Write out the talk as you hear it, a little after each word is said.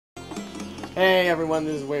Hey everyone,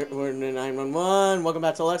 this is Warden911. Welcome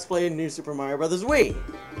back to Let's Play New Super Mario Bros. Wii.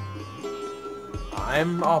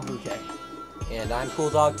 I'm Albuquerque. And I'm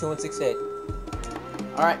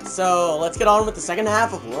CoolDog2168. Alright, so let's get on with the second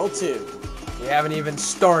half of World 2. We haven't even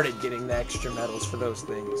started getting the extra medals for those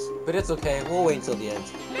things. But it's okay, we'll wait until the end.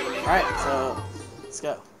 Alright, so let's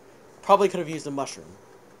go. Probably could have used a mushroom.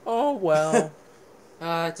 Oh well.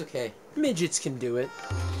 It's okay. Midgets can do it.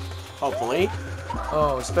 Hopefully.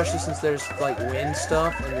 Oh, especially since there's like wind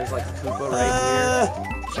stuff and there's like Koopa right here.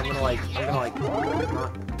 So I'm gonna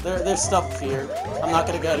not... There's stuff here. I'm not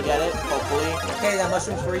gonna go to get it, hopefully. Okay, that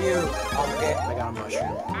mushroom's for you. Okay. I got a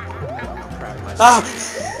mushroom. I'm proud of myself. Ah!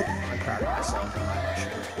 I'm proud of myself and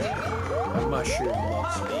my mushroom. My mushroom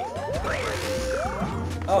loves me.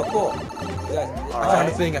 Oh, cool. I found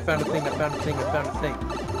a thing, I found a thing, I found a thing, I found a thing.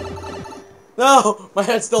 No! My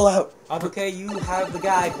head's still out. Okay, you have the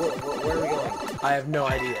guide. Where are we going? I have no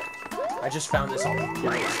idea. I just found this on the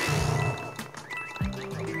place.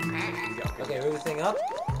 Okay, move the thing up.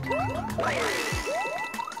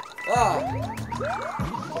 Ah!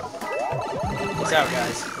 Peace out,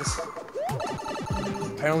 guys.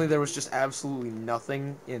 Apparently there was just absolutely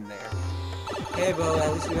nothing in there. Okay, but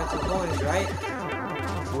at least we got some coins, right?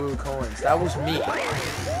 Blue coins. That was me.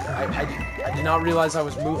 I did not realize I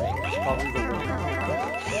was moving. It's probably the wind.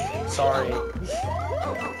 Sorry.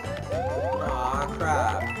 Aw,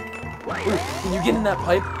 crap. Ooh, can you get in that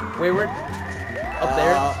pipe, Wayward? Up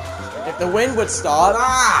there? If the wind would stop.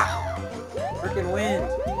 Ah! Freaking wind.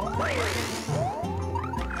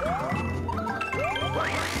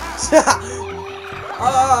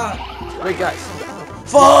 Ah! Wait, guys.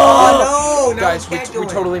 Fuck! Oh, no! Guys, we go in.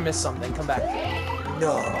 totally missed something. Come back.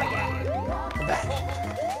 No. Come back.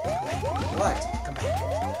 What? Come back.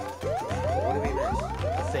 What do we miss? A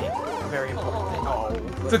thing. A very important thing. Oh.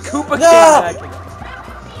 The Koopa No! came back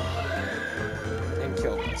and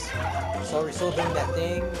killed us. So are we still doing that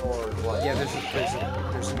thing, or what? Yeah,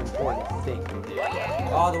 there's an important thing.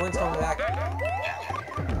 Oh, the wind's coming back.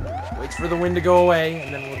 Waits for the wind to go away,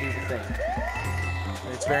 and then we'll do the thing.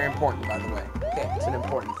 And it's very important, by the way. Okay. It's an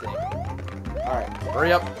important thing. Alright.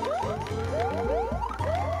 Hurry up.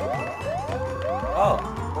 Oh,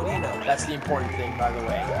 what do you know? That's the important thing, by the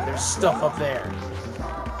way. There's stuff up there.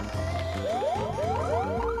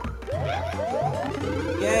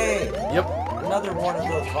 Yay! Yep. Another one of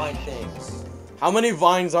those vine things. How many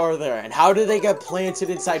vines are there, and how do they get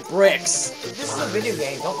planted inside bricks? This is a video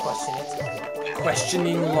game, don't question it.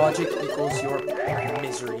 Questioning logic equals your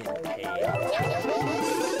misery and pain.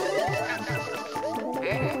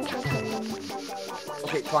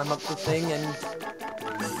 Okay, climb up the thing and...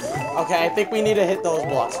 Okay, I think we need to hit those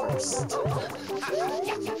blocks first.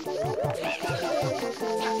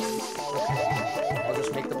 I'll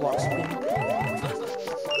just make the blocks spin.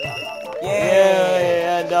 Yay!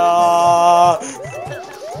 And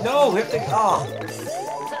No, hit the... Oh.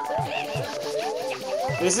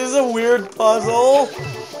 this is a weird puzzle.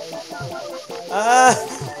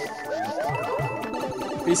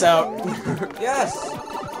 Peace out. Yes!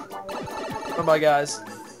 Bye-bye, guys.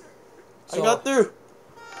 I got through.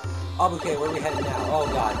 Okay, where are we headed now? Oh,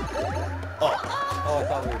 God. Oh, I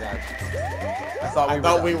thought we were dead. I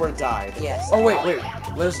thought we were died. Yes. Oh, wait.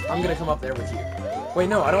 I'm gonna come up there with you. Wait,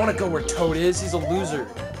 no, I don't want to go where Toad is. He's a loser.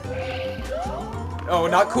 Oh,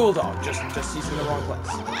 not Cool Dog. Just he's in the wrong place.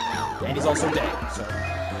 And he's also dead, so...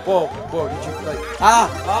 Whoa, did you, like...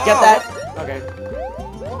 Get that? Okay.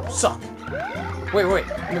 Suck. Wait, let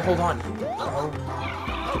me hold on.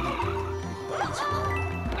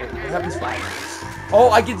 Wait, what happens if I... Oh,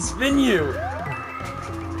 I can spin you!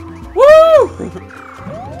 Woo!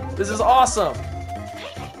 This is awesome!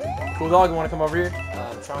 Cool Dog, you want to come over here?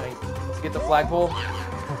 I'm trying. To get the flagpole?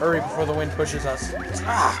 Hurry before the wind pushes us.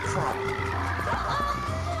 Ah, crap.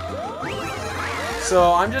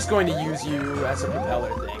 So, I'm just going to use you as a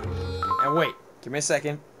propeller thing. And wait, give me a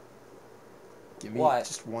second. Give me What?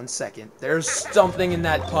 just 1 second. There's something in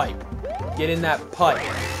that pipe. Get in that pipe.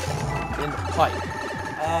 Get in the pipe.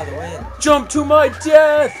 Ah, the wind. Jump to my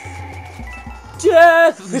death!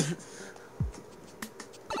 Death!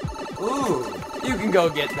 Ooh. You can go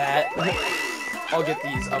get that. I'll get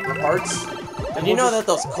these upper parts. Did you know that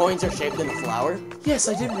those coins are shaped in a flower? Yes,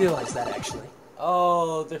 I did realize that, actually.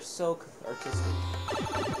 Oh, they're so artistic.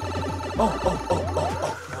 Oh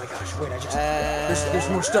my gosh, wait, I just... there's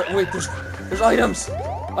more stuff. Wait, there's items!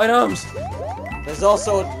 Items! There's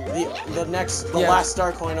also the last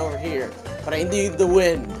star coin over here. But I need the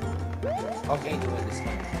wind. Okay, do it this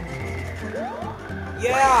time.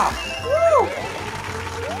 Yeah! Woo!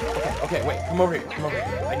 Okay, wait, come over here.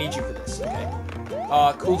 I need you for this, okay?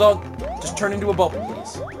 Cool Dog, just turn into a bubble,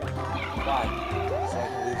 please. Why? So I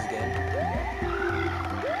can lose again.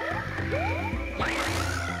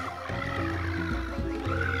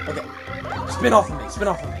 Okay. Spin off of me. Spin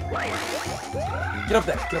off of me. Get up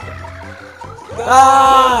there. Get up there.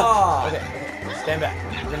 Ah! Okay. Stand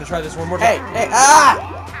back. We're gonna try this one more time. Hey!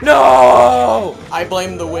 Ah! No! I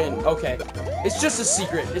blame the wind. Okay. It's just a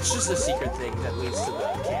secret. It's just a secret thing that leads to the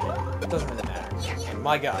cannon. It doesn't really matter.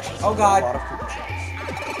 My gosh. Oh God. A lot of Koopa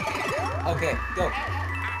shells. Okay, go.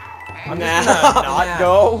 I'm just gonna not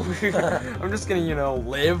go. I'm just gonna, you know,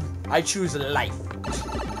 live. I choose life.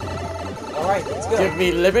 Alright, let's go. Give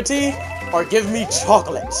me liberty or give me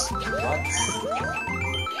chocolate. What?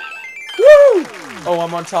 Woo! Oh,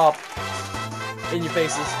 I'm on top. In your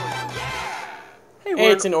faces. Hey,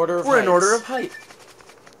 It's in order of We're in heights. order of height.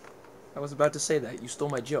 I was about to say that. You stole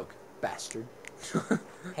my joke, bastard.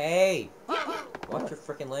 Hey! Watch your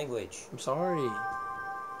freaking language. I'm sorry.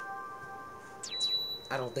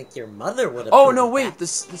 I don't think your mother would have. Oh no, wait. The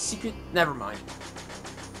secret. Never mind.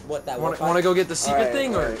 What that Want one? to go get the secret Alright,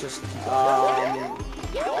 thing or alright. just?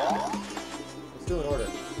 Let's do an order.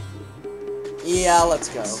 Yeah, let's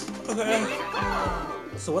go.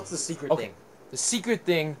 So what's the secret Okay. thing? The secret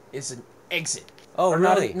thing is an exit. Oh, Or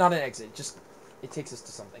really? not an exit. Just it takes us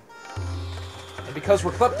to something. And because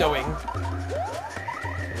we're kleptoing,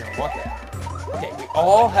 we don't want that. Okay, we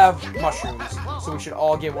all have mushrooms, so we should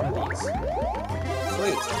all get one of these.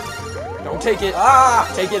 Sweet. Don't take it. Ah!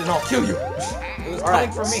 Take it and I'll kill you. It was All right.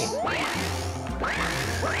 coming for me.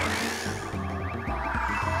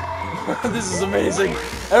 This is amazing.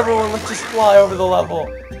 Everyone, let's just fly over the level.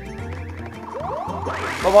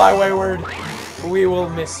 Bye-bye, Wayward. We will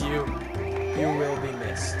miss you. You will be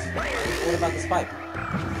missed. What about this pipe?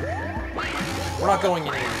 We're not going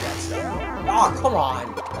in any of that stuff. Oh, come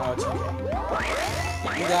on! Oh, it's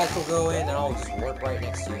okay. You guys will go in and I'll just work right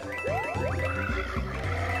next to you.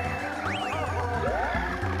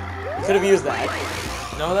 Could have used that.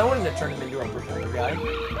 No, that wouldn't have turned him into a pretender guy.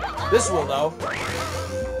 This will, though.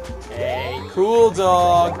 Hey, cool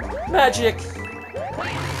dog. Magic.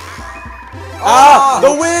 Ah!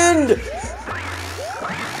 The wind!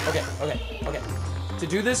 Okay. To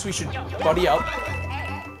do this, we should buddy up.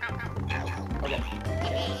 Okay.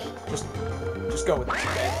 Just go with it.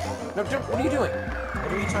 Okay. No, what are you doing?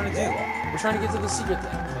 What are you trying to do? We're trying to get to the secret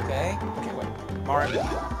thing. Okay. Okay, wait. Mario.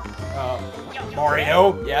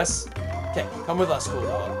 Mario. Yes. Okay, come with us, cool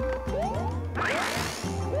dog.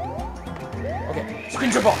 Okay, spin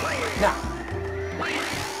jump off. Now.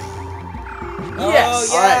 Yes.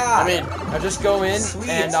 Oh, Alright, yeah. I'm in. Now just go in, Sweet.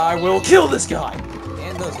 and I will kill this guy.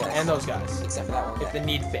 And those guys. And those guys. Except for that one. If the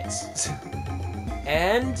need fits.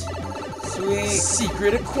 And Sweet.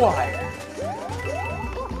 secret acquired.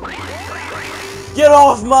 Get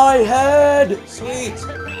off my head! Sweet.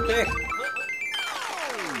 Pick.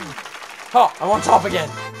 Ha! I'm on top again.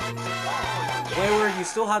 Wayward, you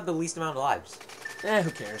still have the least amount of lives. Who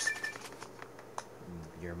cares?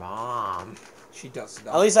 Your mom. She does.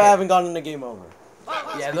 At least I haven't gotten a game over.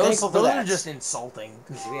 Yeah, Be those thankful for are that. just insulting.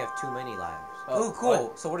 Because we have too many lives. Oh, Oh, cool.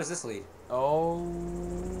 what? So where does this lead? Oh.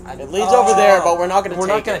 It leads over there, but we're not gonna We're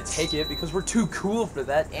take not gonna it. take it because we're too cool for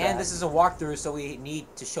that. And this is a walkthrough, so we need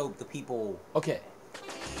to show the people okay.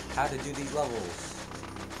 how to do these levels.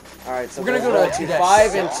 Alright, so We're gonna we'll go to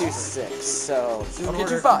 2-5 and 2-6. 2-6. So Do an Okay,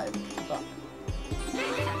 order. 2-5.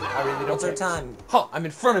 I really don't What's our care. time? Huh, I'm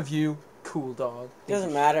in front of you, cool dog. it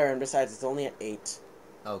doesn't matter, and besides, it's only at 8.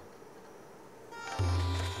 Oh.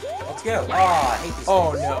 Let's go. Oh, I hate these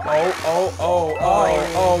Oh things. no.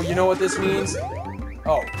 Oh, you know what this means?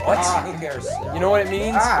 Oh, what? Ah, who cares? You know what it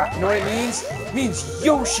means? Ah. You know what it means? It means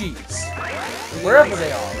Yoshis. Wherever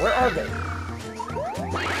they are. Where are they?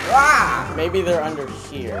 Ah! Maybe they're under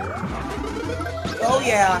here. Oh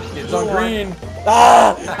yeah. It's on green.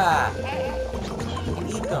 Ah! You can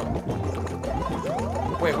eat them.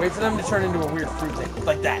 Wait for them to turn into a weird fruit thing.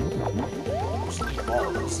 Like that.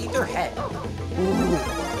 Just eat their head. Ooh.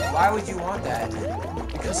 Why would you want that?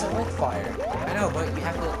 Because I like fire. I know, but you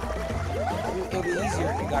have to. It'll be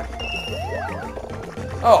easier if you got.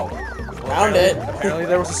 Oh. Found it. Apparently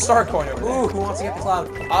there was a star coin over Ooh, who wants to get the cloud?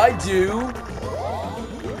 there. I do.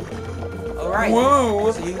 All right.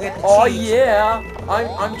 Woo. So you get the Oh cheese. yeah.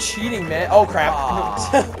 I'm cheating, man. Oh crap.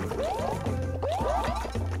 Aw.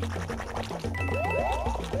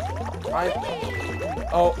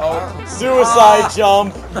 Oh. Suicide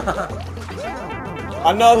jump!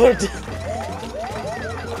 Another.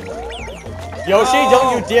 Yoshi,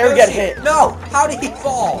 don't you dare get Yoshi, hit! No! How did he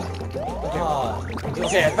fall?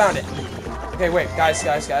 Okay, I found it. Okay, wait, guys.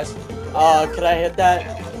 Could I hit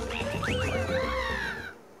that?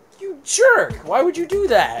 You jerk! Why would you do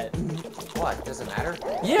that? What? Does it matter?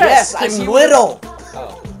 Yes, I'm 'cause he little.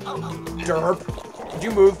 Oh. Derp. Could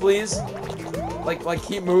you move, please? Like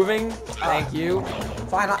keep moving. Thank you.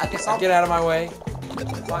 Fine, I guess I'll Get out of my way.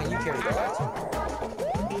 Fine, you carry the lights.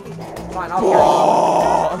 Fine, I'll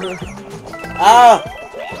carry Ah!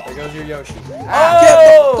 There goes your Yoshi. Get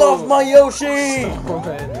off my Yoshi!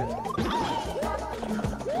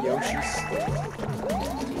 Yoshi's.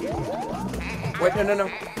 Wait, no.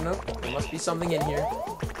 There must be something in here.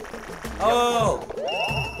 Oh!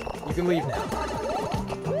 You can leave now.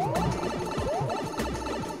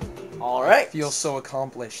 Alright. Feels so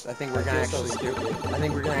accomplished. I think we're gonna actually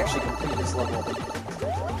complete this level.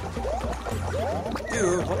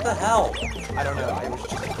 Dude, what the hell? I don't know. It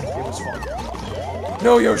was fun.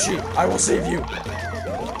 No, Yoshi! I will save you!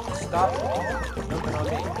 Stop jumping on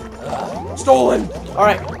me. Stolen!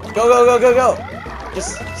 Alright, go.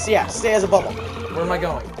 Just, yeah, stay as a bubble. Where am I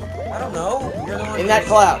going? I don't know. You're the one In that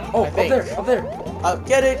cloud, Oh, I up think. there!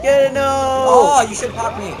 Get it, no! Oh, you should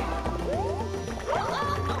pop me.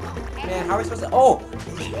 Man, how are we supposed to... Oh!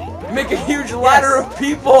 Make a huge ladder of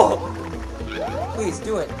people! Please,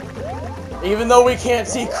 do it. Even though we can't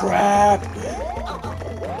see crap.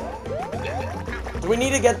 Do we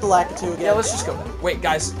need to get the Lakitu again? Yeah, let's just go. Wait,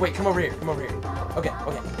 guys. Wait, come over here. Okay.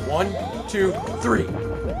 1, 2, 3.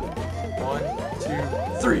 1, 2,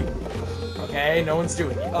 3. Okay, no one's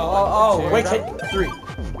doing it. Oh, Two, wait, 3.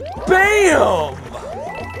 BAM!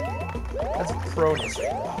 That's pronus.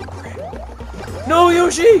 Oh, crap. No,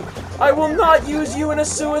 Yoshi! I will not use you in a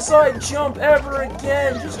suicide jump ever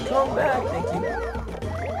again. Just come back. Thank you.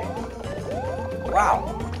 Wow.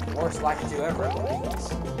 Worst Lakitu ever.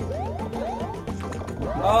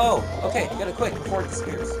 Oh, okay, get it quick before it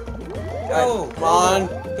disappears. Go! Come on.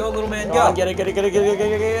 Go, little man, Come go! on, get it.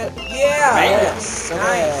 Yeah! Yes.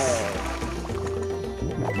 Nice!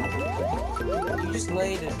 You just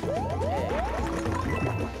laid it.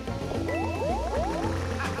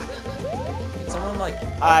 Can someone, like...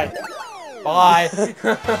 Bye. Why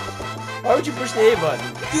would you push the A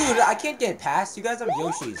button? Dude, I can't get past. You guys have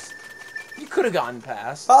Yoshis. You could have gotten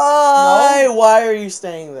past. Bye. Why are you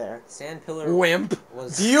staying there? Sand pillar Wimp.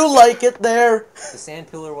 was... Do you like it there? The sand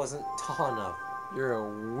pillar wasn't tall enough. You're a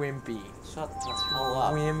wimpy. Shut the hell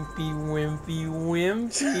up. Wimpy.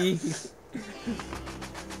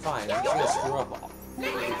 Fine, I'm just gonna screw up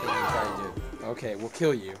everything you try to do. Okay, we'll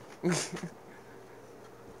kill you.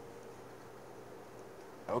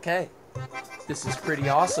 Okay. This is pretty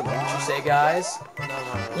awesome, wouldn't you say, guys? No.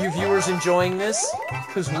 You viewers enjoying this?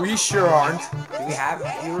 Because we sure aren't. Do we have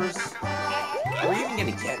viewers? Are we even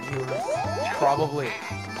gonna get viewers? Probably.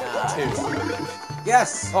 Nah. 2.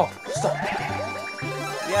 Yes! Oh, stop.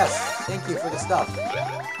 Yes! Thank you for the stuff.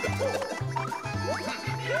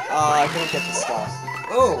 I couldn't get the stuff.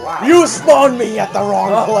 Oh, wow. You spawned me at the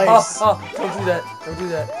wrong place. Don't do that. Don't do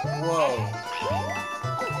that. Whoa.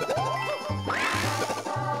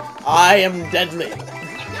 I am deadly.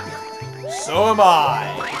 So am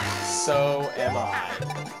I.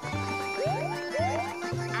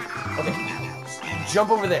 Okay.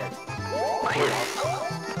 Jump over there.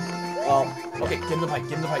 Okay, get in the pipe.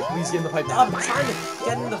 Please get in the pipe now. I'm trying to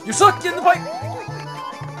get in the... You suck! Get in the pipe!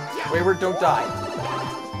 Wayward, don't die.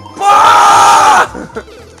 Ah!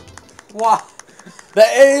 What? The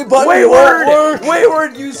A button won't work.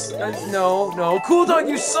 Wayward, you no. Cool Dog,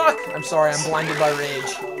 you suck! I'm sorry, I'm blinded by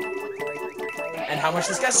rage. And how much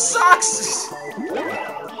this guy sucks!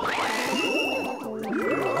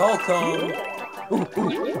 Welcome. Ooh,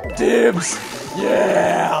 dibs!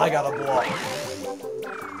 Yeah, I got a block.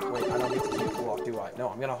 Wait, I don't get to keep the block, do I? No,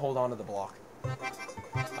 I'm gonna hold on to the block.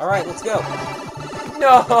 Alright, let's go.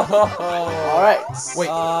 No! Alright. Wait.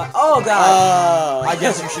 Oh god! I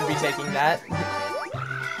guess you should be taking that.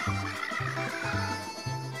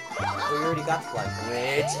 We already got the flag.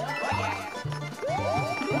 Wait.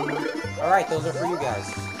 Alright, those are for you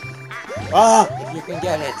guys. If you can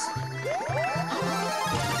get it.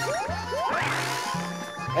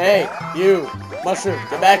 Hey, you, mushroom,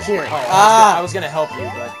 get back here. Oh, I was gonna help you,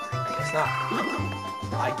 but I guess not.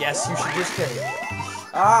 I guess you should just carry it.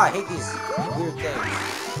 Ah, I hate these weird things.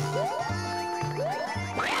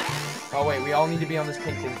 Oh wait, we all need to be on this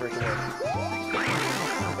pink thing for it to work.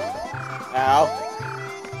 Ow.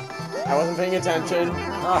 I wasn't paying attention.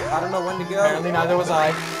 Oh, I don't know when to go. Apparently neither was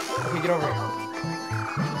I. Okay, get over here.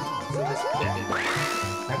 So this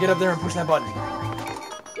now get up there and push that button.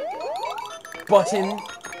 Button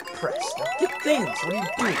press. Now get things. What are you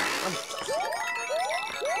doing?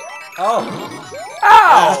 Oh!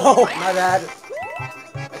 Ow! My bad.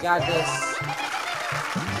 I got this.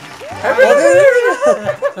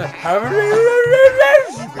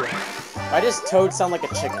 Why does Toad sound like a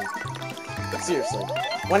chicken? Seriously.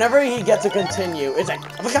 Whenever he gets to continue, it's like...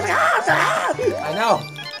 I know.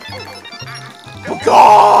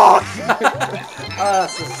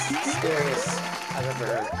 That's the scariest I've ever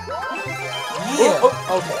heard. Yeah.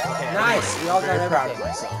 Oh, okay. Nice. We all got Very proud of everything.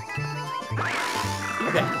 myself.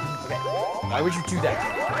 Okay. Why would you do that?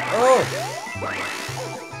 Oh.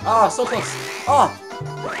 Oh, so close. Oh.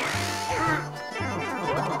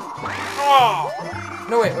 Oh!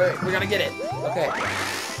 No, wait. We gotta get it. Okay.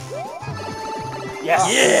 Yes.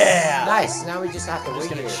 Oh. Yeah! Nice. Now we just have to I'm just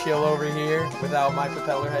wait gonna here. chill over here without my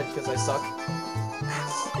propeller head because I suck.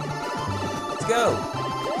 Let's go.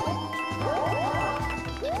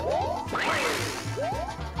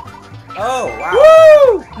 Oh, wow.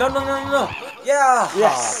 Woo! No. Yeah.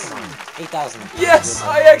 Yes. Oh, come on. 8,000. Yes!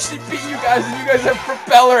 I actually beat you guys and you guys have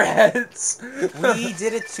propeller heads! We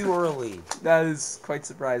did it too early. That is quite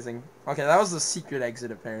surprising. Okay, that was the secret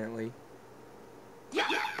exit apparently.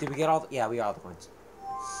 Did we get all the... Yeah, we got all the coins.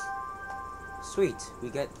 Sweet. We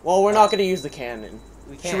get... Well, we're not gonna use the cannon.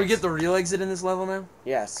 We can't. Should we get the real exit in this level now?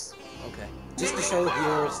 Yes. Okay. Just to show the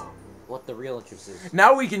viewers what the real interest is.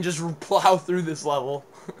 Now we can just plow through this level.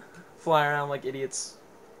 Fly around like idiots.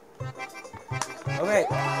 Okay.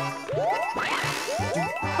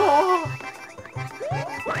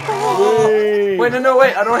 Whee! Wait, no,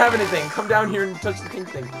 wait, I don't have anything. Come down here and touch the pink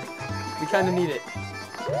thing. We kind of need it.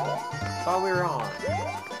 Thought we were on.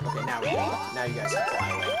 Okay, now you guys can fly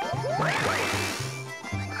away.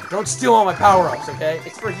 Don't steal all my power-ups, okay?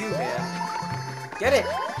 It's for you, man. Get it.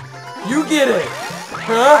 You get it!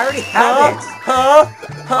 Huh? I already have it. Huh?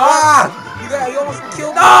 Ah! You almost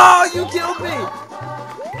killed me. No! You killed me!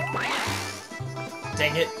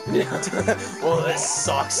 Dang it. Well, this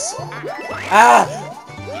sucks. Ah!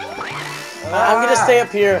 I'm gonna stay up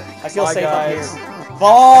here. I feel Bye, safe guys. up here.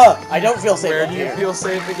 Ball! I don't feel safe Where up do you here. feel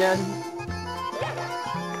safe again?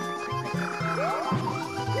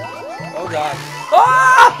 Oh, God.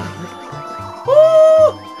 Ah!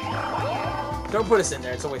 Woo! Don't put us in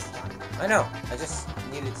there, it's a waste of time. I know. I just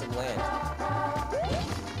needed some land.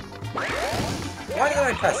 Why did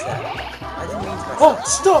I press that? I didn't mean to press Oh, that.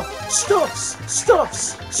 stuffs!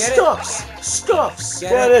 Get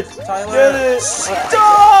Get it! Tyler. Get it!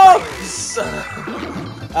 Stuffs!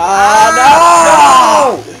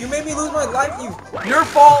 Ah, No! You made me lose my life, you... Your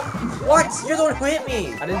fault! What? You're the one who hit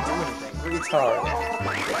me! I didn't do anything. Retard.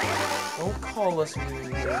 Don't call us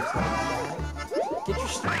weird. Get your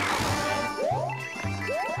strength.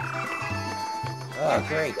 Oh,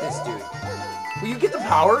 great. This dude. Will you get the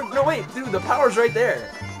power? No, wait, dude, the power's right there.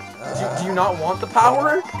 Do you not want the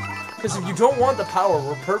power? Because if you don't want the power,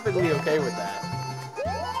 we're perfectly okay with that.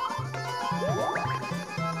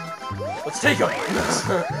 Let's take him!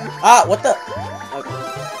 Ah, what the? Okay.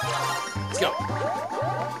 Let's go.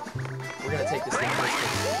 We're gonna take this thing first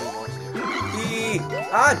if we want to.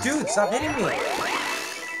 Ah, dude, stop hitting me!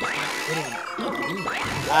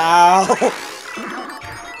 Ow!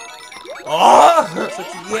 Oh! That's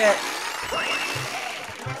what you get.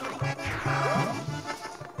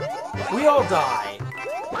 If we all die,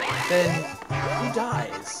 then who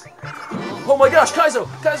dies? Oh my gosh, Kaizo!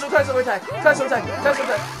 Kaizo attack! Kaizo attack! Kaizo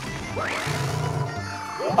attack!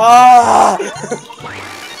 Ah!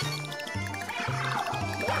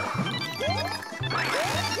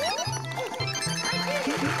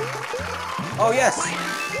 Oh, yes!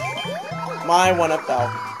 My one-up though.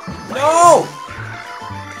 No!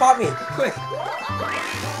 Pop me, quick!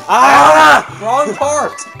 Ah! Wrong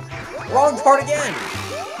part! Wrong part again!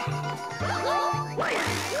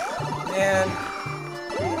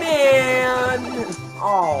 Man!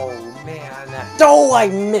 Oh, man. Oh, I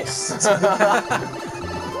missed! Alright.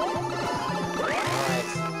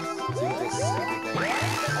 Do this stupid thing.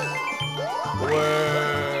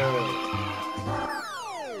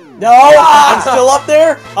 No! I'm still up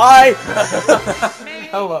there? Hi!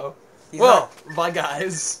 Hello. He's Well, bye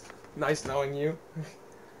guys. Nice knowing you.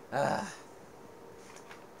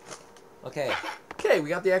 Okay. Okay, we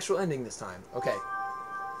got the actual ending this time. Okay.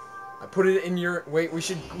 I put it in your... Wait, we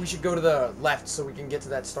should go to the left so we can get to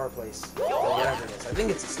that star place. Or whatever it is. I think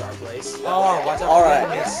it's a star place. Oh, watch out. Alright.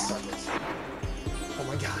 Yes, star place. Oh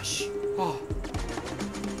my gosh. Oh.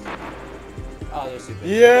 Oh, they're super.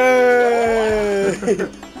 Yay!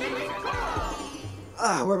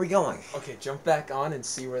 Where are we going? Okay, jump back on and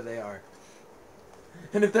see where they are.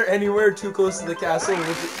 And if they're anywhere too close to the castle,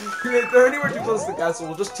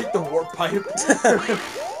 we'll just take the warp pipe.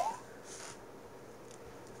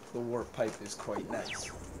 The warp pipe is quite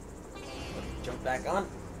nice. Okay, jump back on.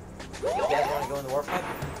 You guys want to go in the warp pipe?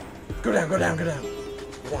 Go down. Go down. Go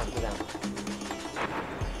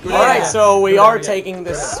Alright, down. so we Go are down. taking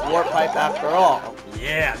this warp pipe after all.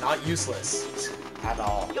 Yeah, not useless. At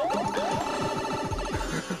all.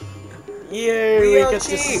 Yay, we We are get to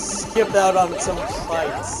cheap. skip out on some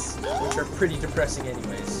fights. Which are pretty depressing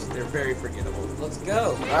anyways. They're very forgettable. Let's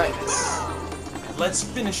go. Alright. Let's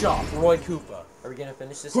finish off Roy Koopa, Are we gonna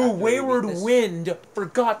finish this? who after we Wayward beat this? Wind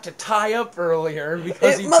forgot to tie up earlier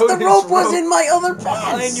because he But put the his rope was in my other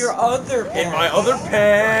pants! In your other in my other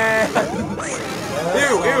pants.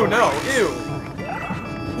 Ew, ew, no, ew.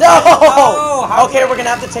 No! how Okay, we're gonna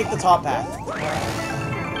have to take the top path.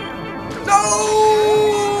 No!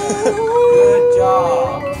 Good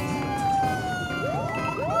job.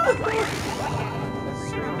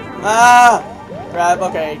 Ah! Crap,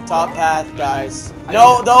 okay, top path, guys.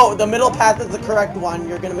 No, the middle path is the correct one.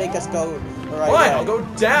 You're gonna make us go the right Fine, way. I'll go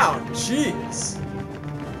down. Jeez.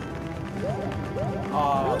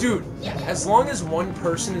 Dude, as long as one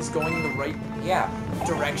person is going in the right Yeah.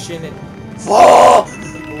 direction and Oh!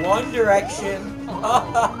 One Direction.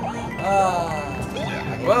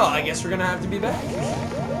 well, I guess we're gonna have to be back.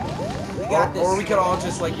 We got this. Or we could all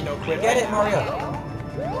just like, you know, quit. Get it, Mario.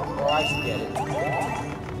 Or I should get it.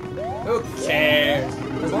 Who cares?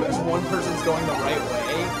 As long as one person's going the right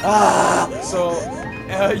way. Ah! So,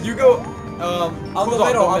 you go. I'll go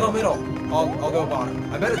middle. I'll go middle. I'll go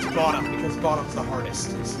bottom. I bet it's bottom because bottom's the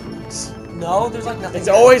hardest. No, there's like nothing. It's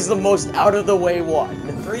always the most out of the way one.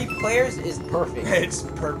 3 players is perfect. It's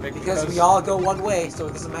perfect Because we all go one way, so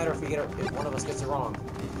it doesn't matter if we get if one of us gets it wrong.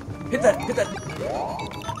 hit that.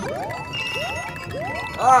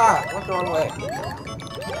 Ah, went the wrong way.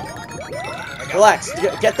 Relax.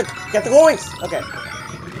 Get the coins. Okay.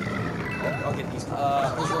 I'll get these.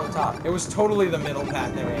 Who's on top? It was totally the middle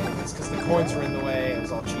path there. It's because the coins were in the way. It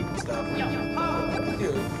was all cheap and stuff.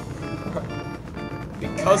 Dude.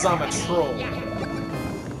 Because I'm a troll.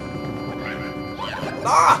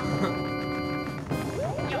 Ah!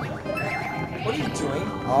 What are you doing?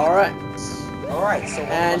 All right. Alright, so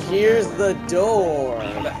And here's the door.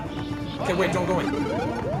 Okay, wait, don't go in.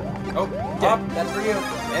 Oh, Up, yeah. that's for you.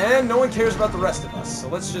 And no one cares about the rest of us, so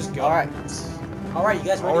let's just go. All right. Alright, you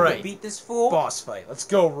guys ready Alright. to beat this fool? Boss fight. Let's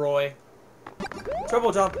go, Roy.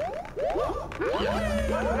 Triple jump.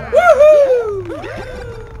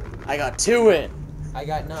 Woohoo! I got 2 in. I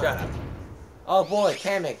got 9. Shut up. Oh boy,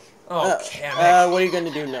 Kamek. Oh, Kamek. What are you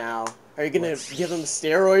gonna do now? Are you gonna give him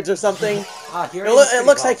steroids or something? Ah, here It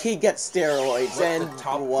looks like he gets steroids. What's and the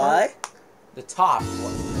top what? the top.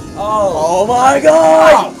 Oh. Oh my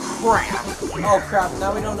god! Oh, crap. Oh crap,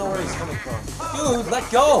 now we don't know where he's coming from. Dude, let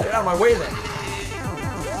go! Get out of my way, then.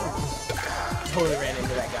 Totally ran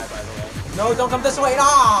into that guy, by the way. No, don't come this way!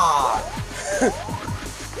 Ah!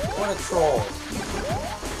 What a troll.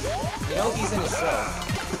 You know he's in his show.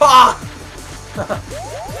 Ah!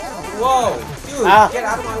 Whoa! Dude, Ah. get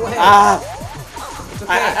out of my way! Ah! It's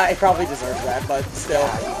okay. I probably deserve that, but still.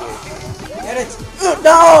 Yeah, you do. Get it!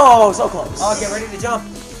 No! So close. Oh, get ready to jump.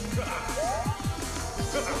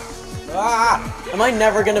 Ah! Am I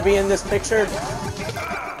never gonna be in this picture?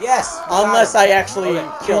 Yes! Unless I actually Okay,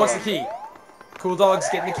 who kill wants the him. key? Cool Dog's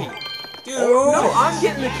getting the key. Dude! No, I'm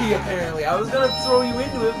getting the key, apparently. I was gonna throw you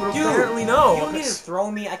into it, but Dude, apparently no. You don't need to throw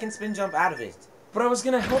me. I can spin jump out of it. But I was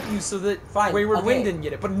gonna help you so that Fine, Wayward okay. Wind didn't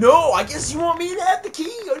get it. But no, I guess you want me to have the key.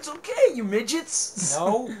 It's okay, you midgets.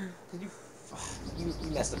 No. You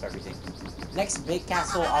messed up everything. Next big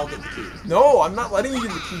castle, I'll get the key. No, I'm not letting you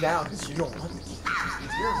get the key now because you don't want the key.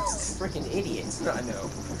 You're a freaking idiot. I know.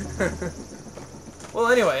 Well,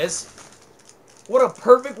 anyways, what a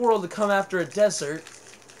perfect world to come after a desert.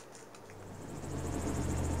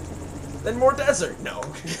 Then more desert. No.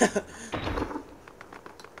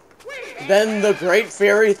 Then the Great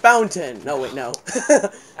Fairy Fountain. No, wait, no.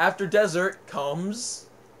 After desert comes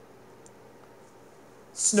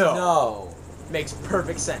snow. No. Makes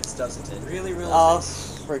perfect sense, doesn't it? Really, really Of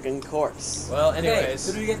sense. friggin' course. Well, Okay, anyways,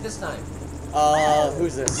 who do we get this time?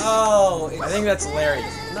 Who's this? Oh, it's... I think that's Larry.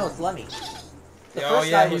 No, it's Lemmy. The Oh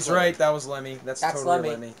first yeah, guy was he's Lemmy. right. That was Lemmy. That's That's totally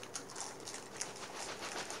Lemmy.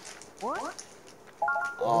 Lemmy.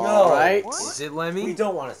 Alright. Is it We Lemmy?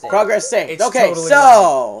 don't want to say. Progress saved. It's Okay, totally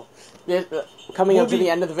so coming We'll up to be- the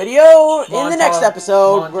end of the video. In the next Montage-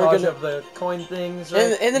 episode, we're montage gonna of the coin things.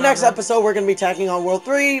 Right? in the next episode we're gonna be tackling on World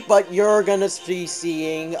 3, but you're gonna be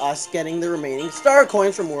seeing us getting the remaining star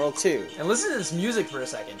coins from World 2. And listen to this music for a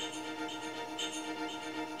second.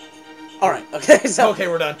 Alright, okay, so Okay,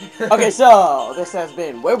 we're done. okay, so this has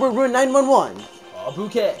been Wayward Wind 911. A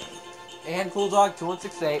bouquet. And Cool Dog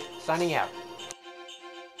 2168 signing out.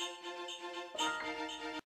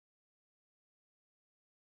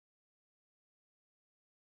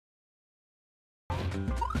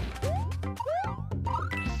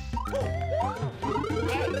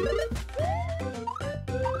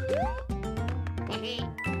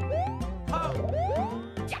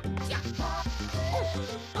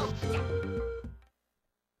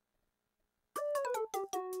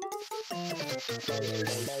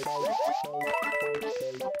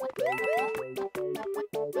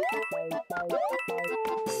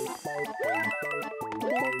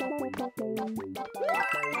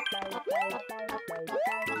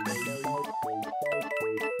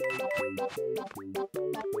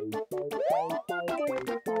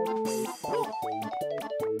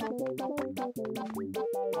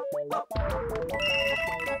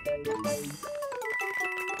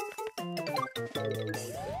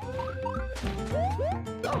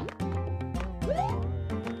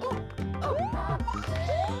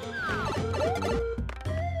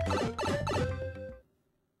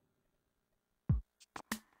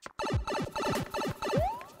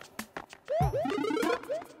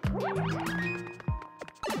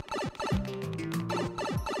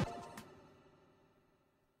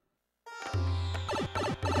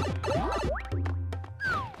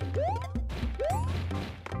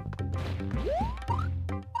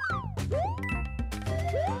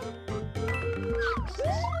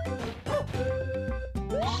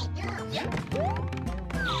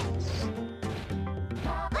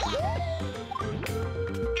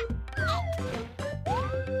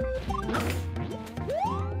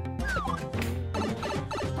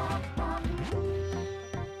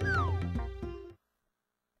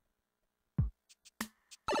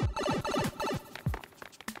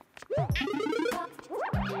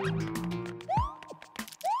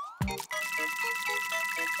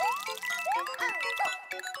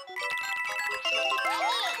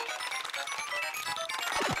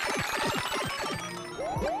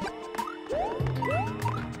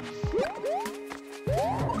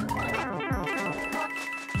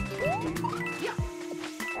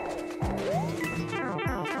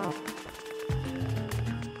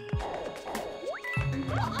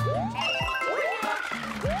 Oh!